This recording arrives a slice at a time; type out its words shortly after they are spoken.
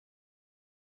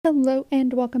Hello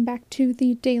and welcome back to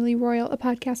the Daily Royal, a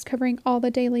podcast covering all the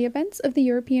daily events of the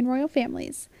European royal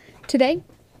families. Today,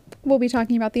 we'll be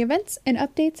talking about the events and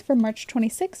updates for March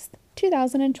 26th,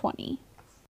 2020.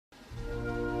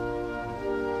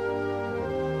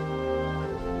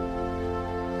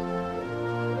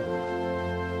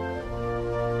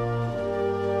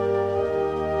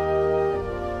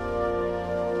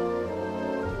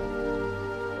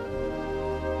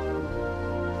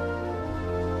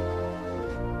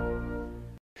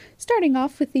 Starting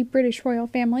off with the British royal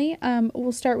family,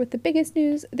 we'll start with the biggest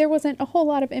news. There wasn't a whole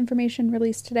lot of information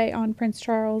released today on Prince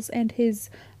Charles and his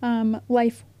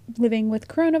life living with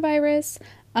coronavirus.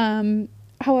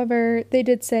 However, they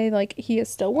did say he is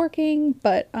still working,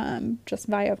 but just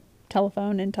via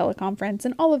telephone and teleconference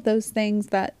and all of those things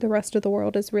that the rest of the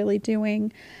world is really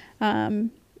doing.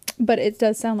 But it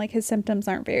does sound like his symptoms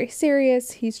aren't very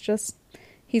serious. He's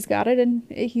got it and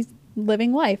he's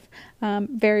living life.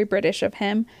 Very British of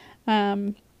him.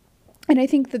 And I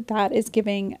think that is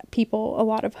giving people a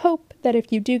lot of hope that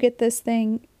if you do get this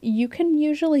thing, you can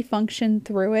usually function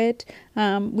through it.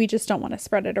 We just don't want to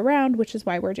spread it around, which is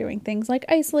why we're doing things like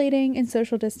isolating and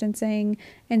social distancing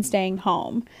and staying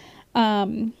home.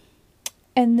 And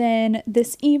then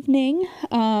this evening,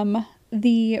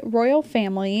 the royal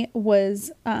family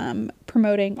was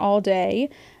promoting all day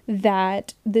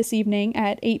that this evening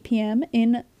at 8 p.m.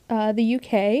 in the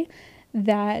UK,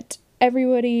 that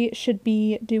everybody should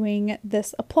be doing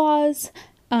this applause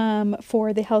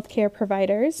for the healthcare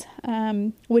providers,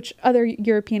 which other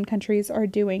European countries are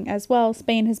doing as well.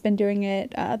 Spain has been doing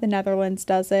it. The Netherlands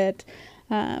does it.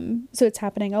 So it's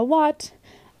happening a lot.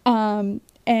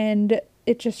 And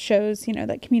it just shows,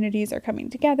 that communities are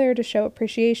coming together to show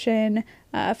appreciation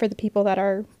for the people that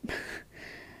are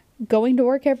going to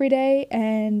work every day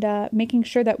and making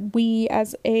sure that we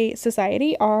as a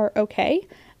society are okay.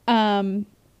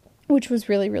 Which was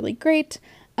really, really great.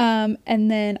 And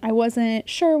then I wasn't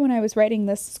sure when I was writing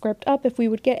this script up if we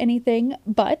would get anything,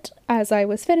 but as I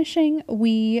was finishing,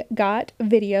 we got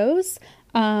videos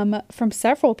from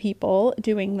several people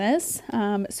doing this.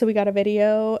 So we got a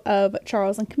video of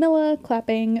Charles and Camilla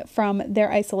clapping from their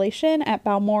isolation at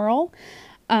Balmoral,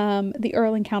 the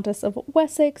Earl and Countess of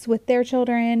Wessex with their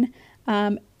children,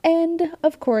 and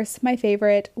of course, my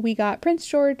favorite, we got Prince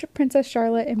George, Princess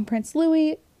Charlotte, and Prince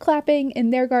Louis clapping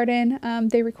in their garden.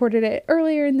 They recorded it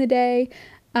earlier in the day,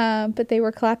 but they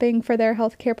were clapping for their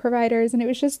healthcare providers, and it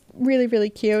was just really, really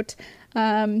cute.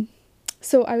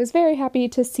 So I was very happy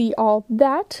to see all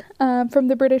that from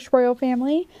the British royal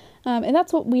family, and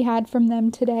that's what we had from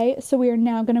them today. So we are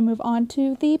now going to move on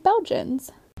to the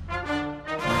Belgians.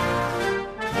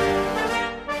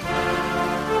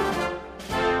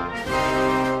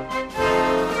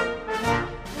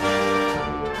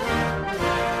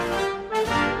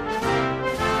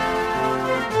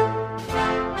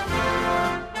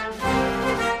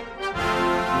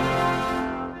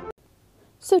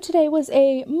 So today was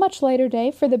a much lighter day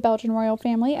for the Belgian royal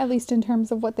family, at least in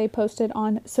terms of what they posted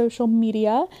on social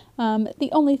media. The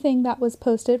only thing that was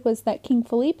posted was that King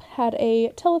Philippe had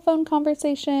a telephone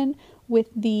conversation with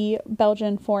the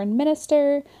Belgian foreign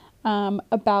minister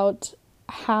about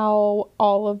how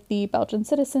all of the Belgian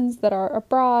citizens that are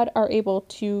abroad are able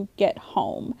to get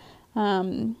home.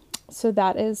 So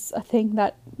that is a thing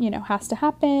that, has to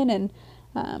happen, and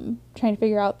trying to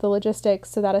figure out the logistics.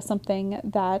 So that is something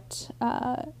that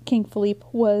King Philippe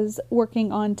was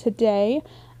working on today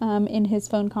in his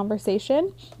phone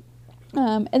conversation.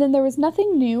 And then there was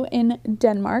nothing new in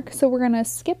Denmark, so we're going to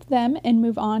skip them and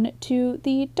move on to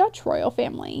the Dutch royal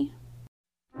family.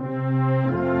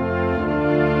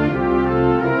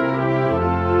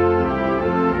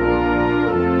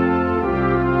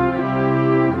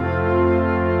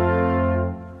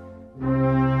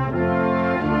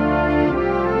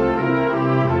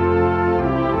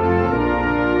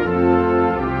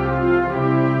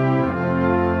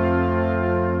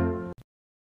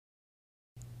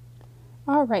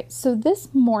 All right, so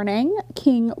this morning,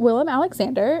 King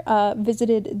Willem-Alexander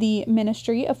visited the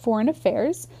Ministry of Foreign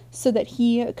Affairs so that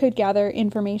he could gather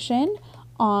information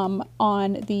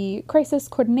on the crisis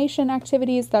coordination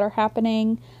activities that are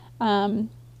happening. And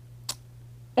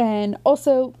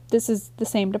also, this is the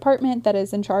same department that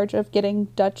is in charge of getting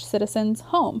Dutch citizens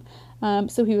home.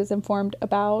 So he was informed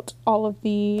about all of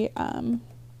the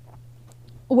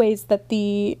ways that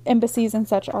the embassies and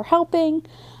such are helping.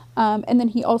 And then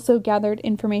he also gathered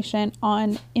information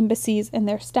on embassies and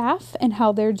their staff and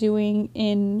how they're doing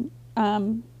in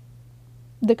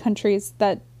the countries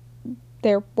that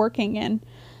they're working in.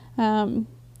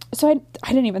 So I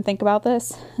didn't even think about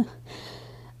this.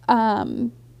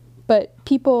 But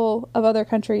people of other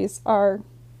countries are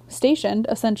stationed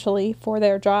essentially for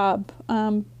their job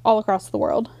all across the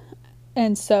world.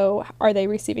 And so are they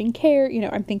receiving care?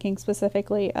 I'm thinking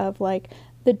specifically of like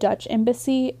the Dutch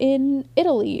embassy in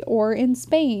Italy or in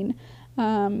Spain,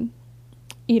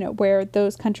 where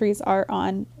those countries are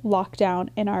on lockdown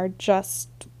and are just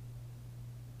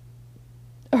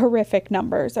horrific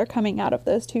numbers are coming out of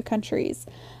those two countries.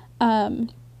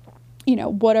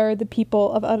 What are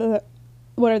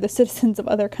the citizens of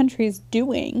other countries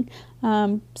doing?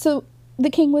 So the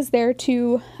king was there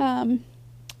to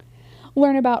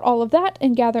learn about all of that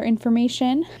and gather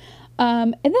information.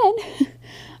 And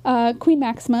then Queen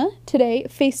Maxima today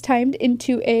FaceTimed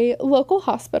into a local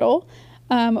hospital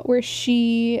where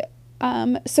she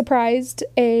surprised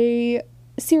a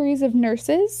series of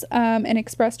nurses and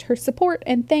expressed her support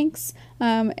and thanks,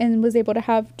 and was able to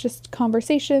have just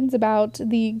conversations about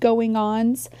the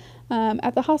going-ons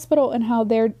at the hospital and how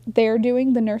they're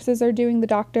doing, the nurses are doing, the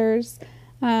doctors.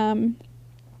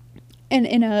 And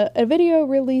in a video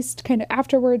released kind of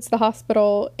afterwards, the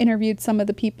hospital interviewed some of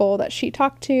the people that she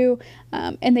talked to,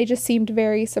 and they just seemed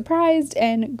very surprised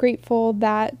and grateful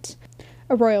that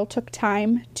a royal took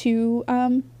time to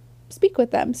speak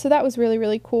with them. So that was really,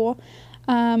 really cool.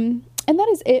 And that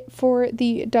is it for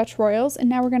the Dutch royals. And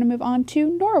now we're going to move on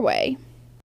to Norway.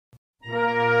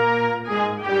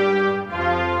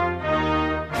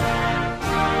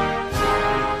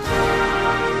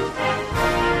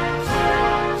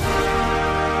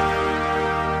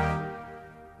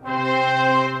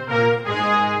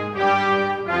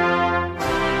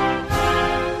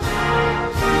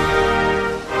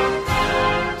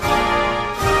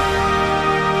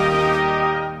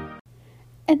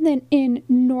 And then in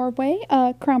Norway,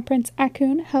 Crown Prince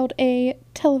Haakon held a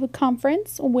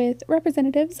teleconference with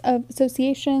representatives of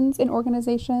associations and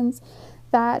organizations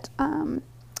that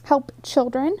help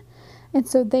children. And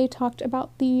so they talked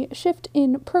about the shift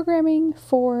in programming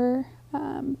for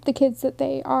the kids that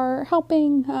they are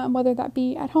helping, whether that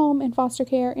be at home, in foster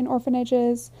care, in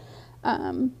orphanages,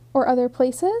 or other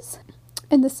places.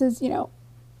 And this is,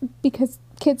 because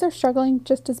kids are struggling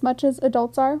just as much as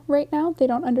adults are right now. They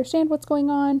don't understand what's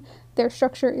going on. Their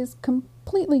structure is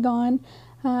completely gone.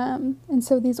 And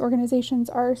so these organizations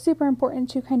are super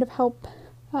important to kind of help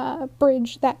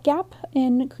bridge that gap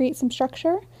and create some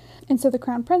structure. And so the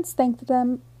Crown Prince thanked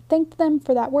them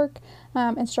for that work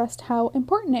and stressed how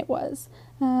important it was.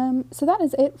 So that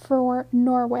is it for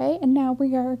Norway. And now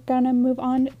we are going to move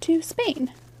on to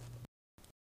Spain.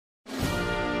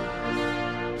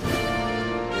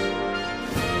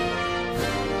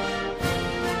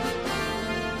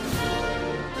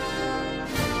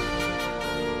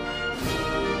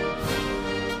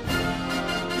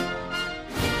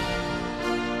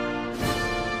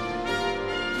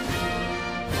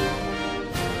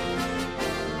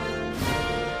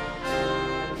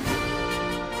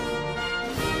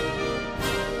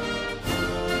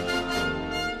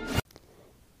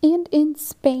 And in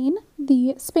Spain,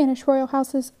 the Spanish royal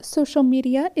house's social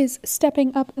media is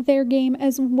stepping up their game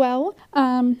as well.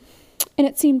 And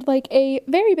it seemed like a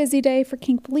very busy day for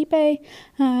King Felipe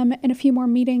and a few more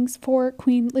meetings for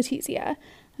Queen Letizia.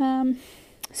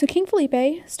 So King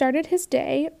Felipe started his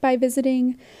day by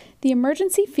visiting the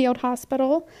emergency field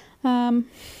hospital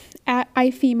at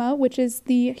IFEMA, which is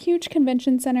the huge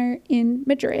convention center in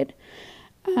Madrid.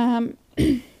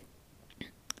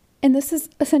 And this is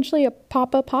essentially a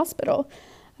pop-up hospital.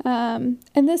 And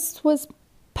this was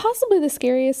possibly the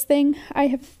scariest thing I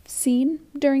have seen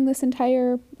during this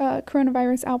entire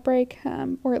coronavirus outbreak,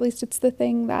 or at least it's the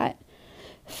thing that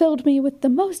filled me with the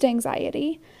most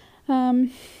anxiety.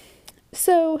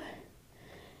 So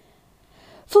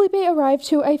Felipe arrived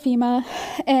to IFEMA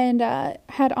and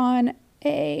had on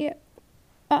a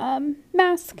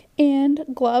mask and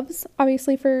gloves,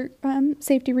 obviously for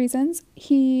safety reasons.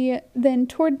 He then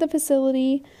toured the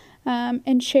facility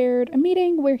and shared a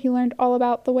meeting where he learned all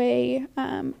about the way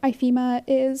IFEMA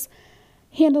is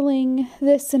handling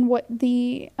this and what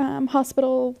the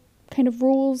hospital kind of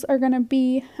rules are going to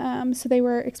be. So they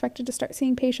were expected to start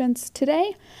seeing patients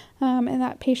today, and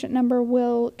that patient number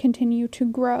will continue to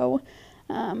grow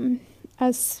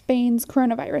as Spain's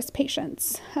coronavirus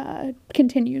patients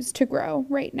continues to grow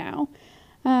right now.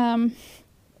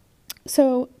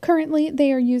 So currently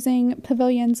they are using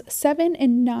pavilions 7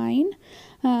 and 9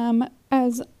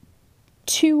 as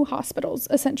two hospitals,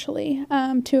 essentially.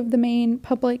 Two of the main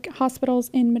public hospitals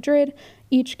in Madrid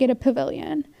each get a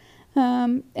pavilion.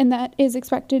 And that is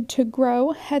expected to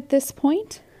grow at this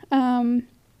point.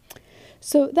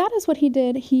 So that is what he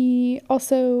did. He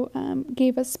also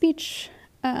gave a speech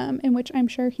in which I'm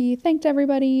sure he thanked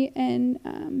everybody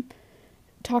and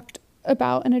talked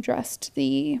about and addressed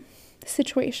the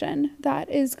situation that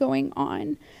is going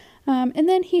on. And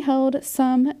then he held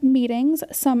some meetings,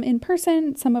 some in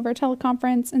person, some over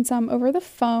teleconference, and some over the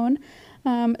phone.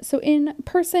 So in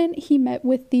person, he met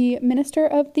with the Minister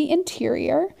of the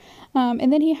Interior,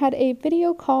 and then he had a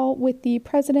video call with the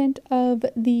president of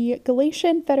the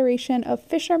Galician Federation of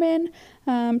Fishermen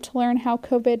to learn how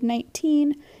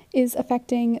COVID-19 is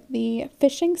affecting the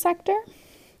fishing sector.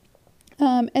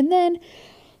 And then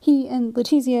he and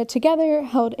Letizia together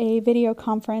held a video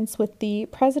conference with the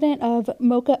president of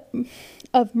Mercadona,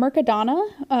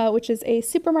 which is a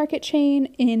supermarket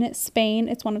chain in Spain.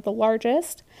 It's one of the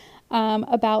largest,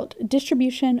 about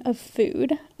distribution of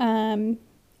food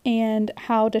and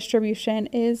how distribution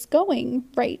is going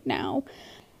right now.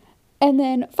 And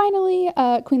then finally,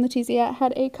 Queen Letizia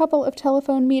had a couple of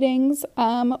telephone meetings,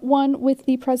 one with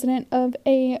the president of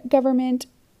a government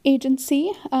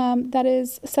agency that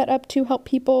is set up to help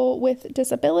people with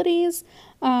disabilities,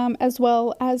 as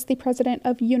well as the president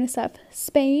of UNICEF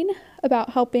Spain,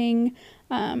 about helping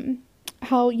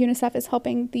how UNICEF is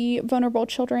helping the vulnerable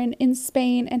children in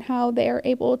Spain and how they are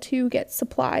able to get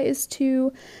supplies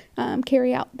to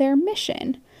carry out their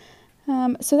mission.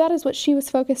 So that is what she was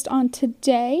focused on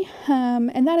today,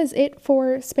 and that is it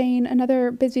for Spain.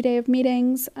 Another busy day of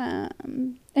meetings,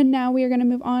 and now we are going to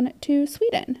move on to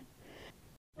Sweden.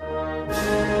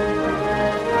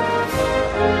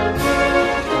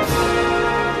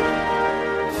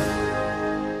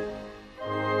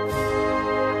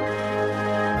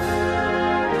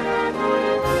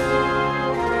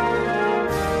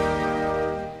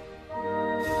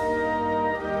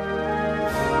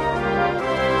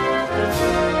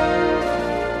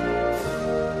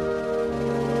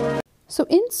 So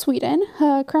in Sweden,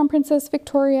 Crown Princess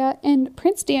Victoria and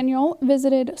Prince Daniel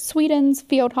visited Sweden's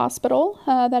field hospital.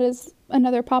 That is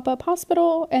another pop-up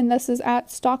hospital, and this is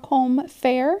at Stockholm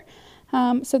Fair.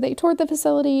 So they toured the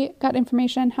facility, got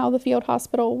information how the field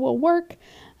hospital will work,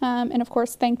 and of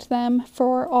course thanked them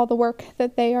for all the work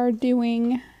that they are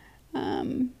doing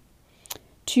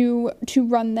to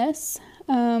run this.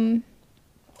 And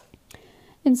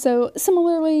so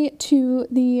similarly to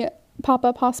the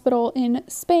pop-up hospital in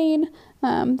Spain,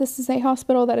 this is a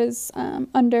hospital that is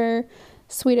under the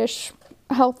Swedish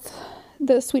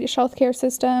healthcare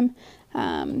system,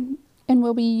 and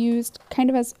will be used kind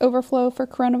of as overflow for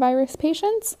coronavirus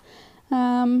patients.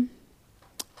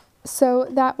 So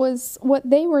that was what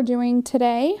they were doing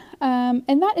today,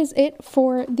 and that is it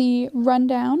for the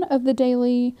rundown of the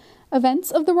daily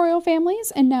events of the royal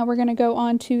families. And now we're going to go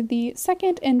on to the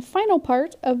second and final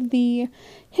part of the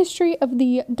history of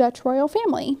the Dutch royal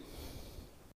family.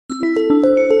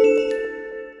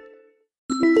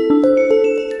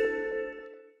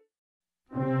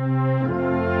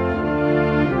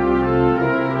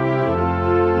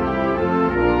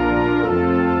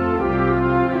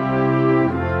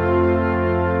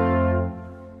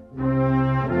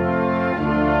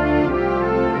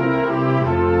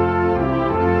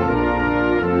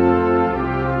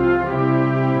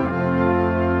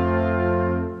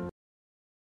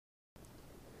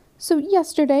 So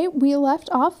yesterday we left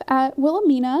off at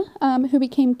Wilhelmina, who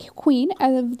became Queen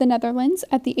of the Netherlands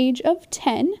at the age of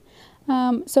 10.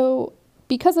 So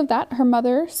because of that, her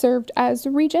mother served as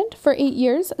regent for 8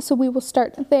 years. So we will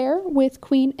start there with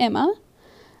Queen Emma.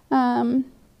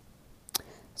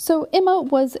 So Emma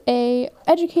was an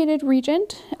educated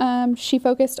regent. She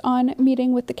focused on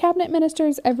meeting with the cabinet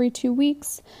ministers every 2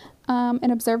 weeks,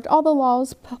 and observed all the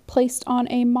laws placed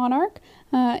on a monarch,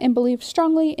 and believed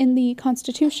strongly in the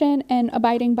Constitution and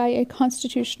abiding by a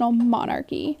constitutional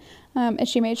monarchy. And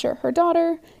she made sure her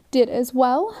daughter did as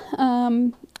well,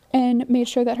 and made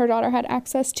sure that her daughter had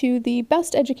access to the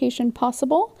best education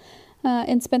possible,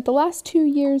 and spent the last 2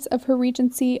 years of her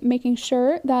regency making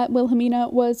sure that Wilhelmina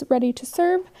was ready to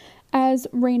serve as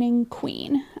reigning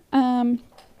queen.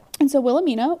 And so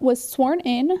Wilhelmina was sworn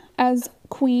in as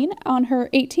queen on her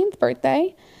 18th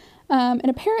birthday. And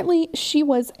apparently she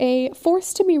was a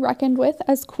force to be reckoned with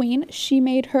as queen. She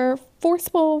made her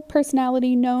forceful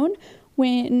personality known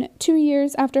when 2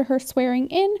 years after her swearing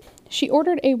in, she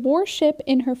ordered a warship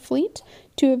in her fleet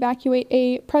to evacuate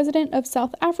a president of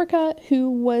South Africa who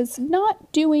was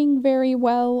not doing very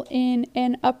well in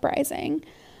an uprising.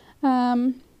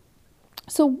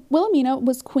 So Wilhelmina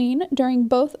was queen during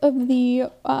both of the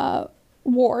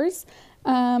wars.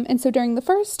 And so during the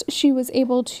first, she was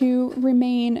able to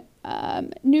remain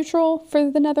neutral for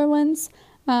the Netherlands,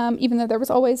 even though there was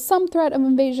always some threat of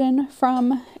invasion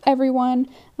from everyone,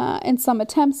 and some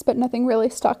attempts, but nothing really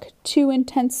stuck too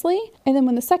intensely. And then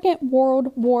when the Second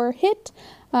World War hit,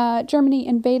 Germany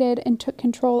invaded and took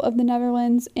control of the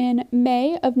Netherlands in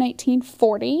May of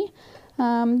 1940.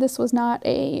 This was not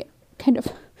a kind of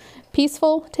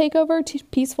peaceful takeover,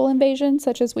 peaceful invasion,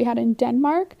 such as we had in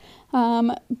Denmark,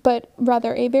 but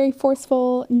rather a very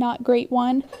forceful, not great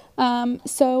one.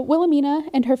 So Wilhelmina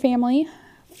and her family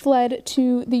fled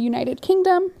to the United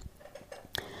Kingdom,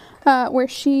 where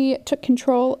she took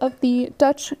control of the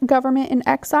Dutch government in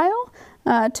exile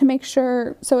to make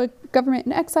sure, so a government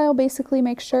in exile basically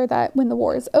makes sure that when the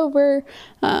war is over,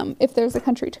 if there's a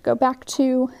country to go back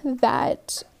to,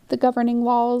 that the governing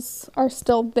laws are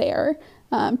still there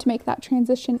to make that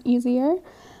transition easier.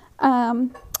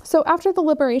 So after the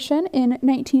liberation in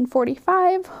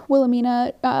 1945,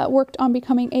 Wilhelmina worked on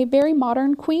becoming a very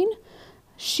modern queen.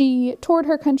 She toured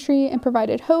her country and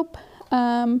provided hope.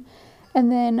 And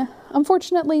then,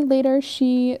 unfortunately, later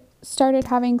she started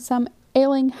having some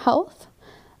ailing health.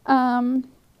 And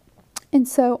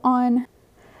so on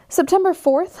September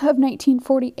 4th of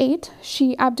 1948,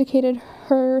 she abdicated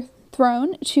her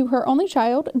throne to her only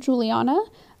child, Juliana,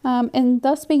 and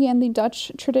thus began the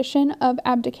Dutch tradition of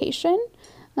abdication.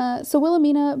 So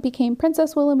Wilhelmina became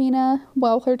Princess Wilhelmina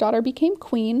while her daughter became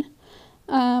queen.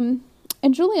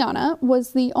 And Juliana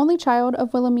was the only child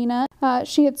of Wilhelmina.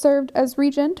 She had served as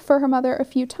regent for her mother a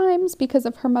few times because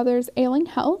of her mother's ailing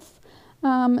health.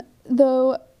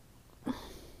 Though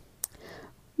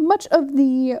much of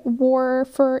the war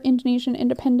for Indonesian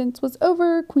independence was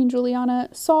over, Queen Juliana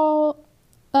saw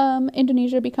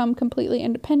Indonesia become completely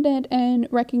independent and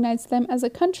recognized them as a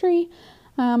country.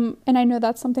 And I know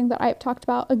that's something that I've talked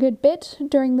about a good bit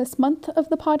during this month of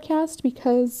the podcast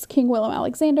because King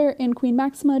Willem-Alexander and Queen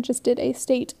Maxima just did a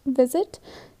state visit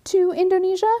to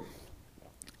Indonesia.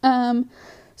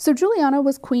 So Juliana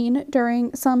was queen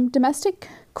during some domestic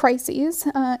crises,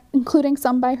 including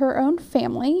some by her own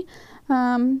family,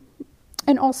 and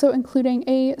also including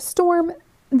a storm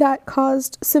that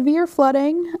caused severe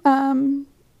flooding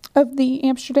of the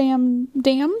Amsterdam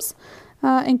dams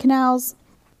and canals.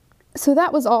 So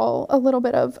that was all a little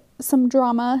bit of some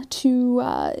drama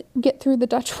to get through the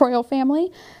Dutch royal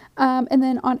family. And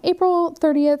then on April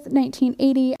 30th,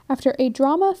 1980, after a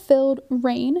drama-filled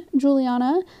reign,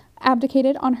 Juliana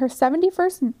abdicated on her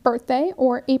 71st birthday,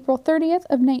 or April 30th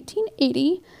of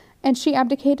 1980, and she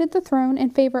abdicated the throne in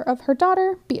favor of her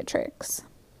daughter, Beatrix.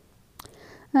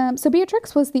 So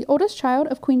Beatrix was the oldest child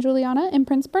of Queen Juliana and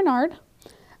Prince Bernard.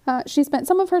 She spent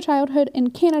some of her childhood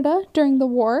in Canada during the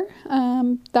war.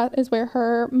 That is where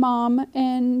her mom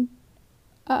and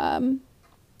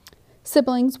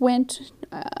siblings went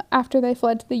after they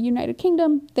fled to the United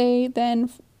Kingdom. They then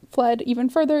fled even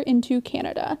further into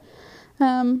Canada.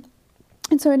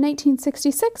 And so in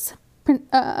 1966,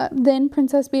 then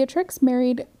Princess Beatrix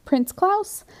married Prince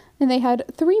Claus, and they had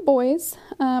 3 boys.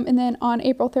 And then on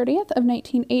April 30th of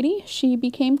 1980, she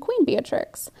became Queen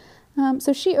Beatrix.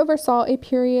 So she oversaw a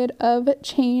period of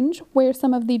change where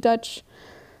some of the Dutch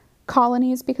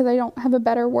colonies, because I don't have a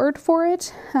better word for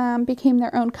it, became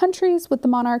their own countries, with the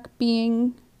monarch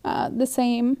being the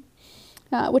same,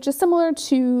 which is similar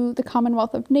to the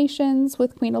Commonwealth of Nations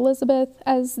with Queen Elizabeth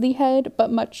as the head, but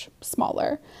much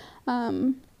smaller.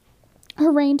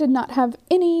 Her reign did not have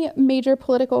any major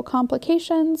political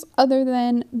complications other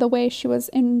than the way she was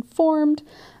informed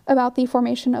about the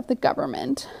formation of the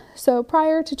government. So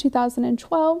prior to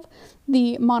 2012,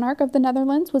 the monarch of the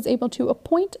Netherlands was able to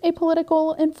appoint a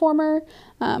political informer,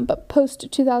 but post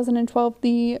 2012,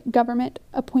 the government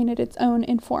appointed its own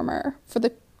informer for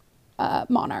the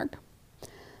monarch.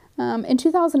 In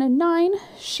 2009,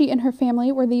 she and her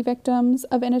family were the victims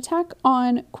of an attack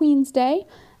on Queen's Day.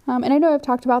 And I know I've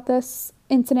talked about this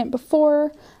incident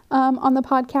before on the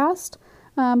podcast,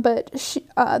 but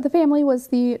the family was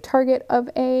the target of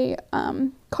a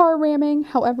car ramming.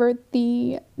 However,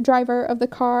 the driver of the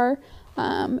car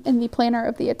and the planner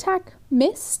of the attack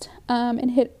missed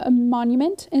and hit a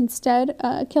monument instead,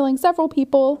 killing several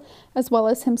people as well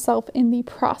as himself in the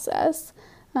process.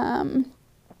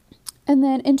 And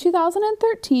then in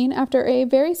 2013, after a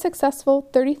very successful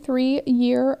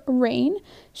 33-year reign,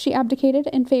 she abdicated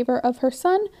in favor of her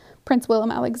son, Prince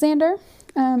Willem-Alexander.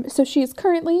 So she is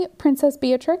currently Princess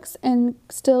Beatrix and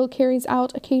still carries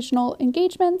out occasional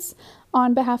engagements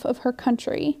on behalf of her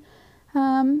country.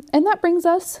 And that brings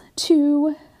us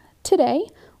to today,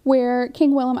 where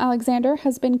King Willem-Alexander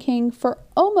has been king for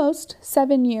almost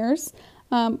 7 years,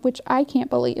 which I can't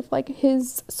believe. Like,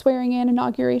 his swearing-in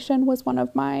inauguration was one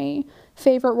of my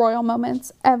favorite royal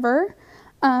moments ever.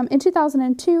 In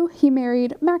 2002, he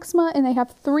married Maxima, and they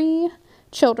have 3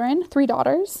 children, 3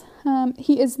 daughters.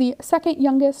 He is the second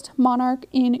youngest monarch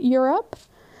in Europe.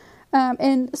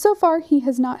 And so far, he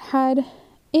has not had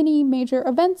any major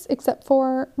events except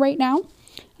for right now,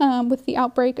 with the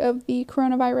outbreak of the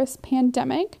coronavirus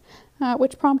pandemic.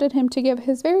 which prompted him to give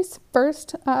his very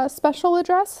first special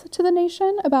address to the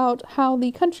nation about how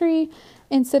the country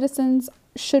and citizens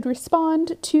should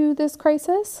respond to this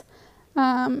crisis.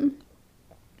 And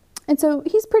so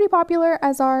he's pretty popular,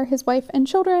 as are his wife and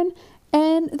children.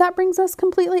 And that brings us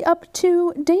completely up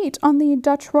to date on the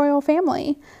Dutch royal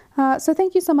family. So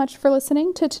thank you so much for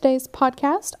listening to today's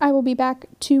podcast. I will be back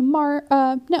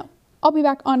I'll be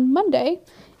back on Monday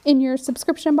in your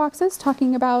subscription boxes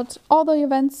talking about all the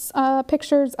events,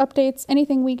 pictures, updates,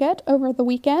 anything we get over the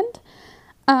weekend.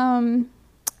 And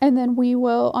then we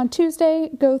will, on Tuesday,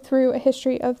 go through a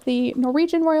history of the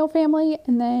Norwegian royal family,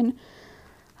 and then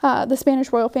the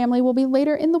Spanish royal family will be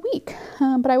later in the week.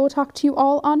 But I will talk to you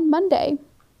all on Monday.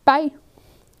 Bye.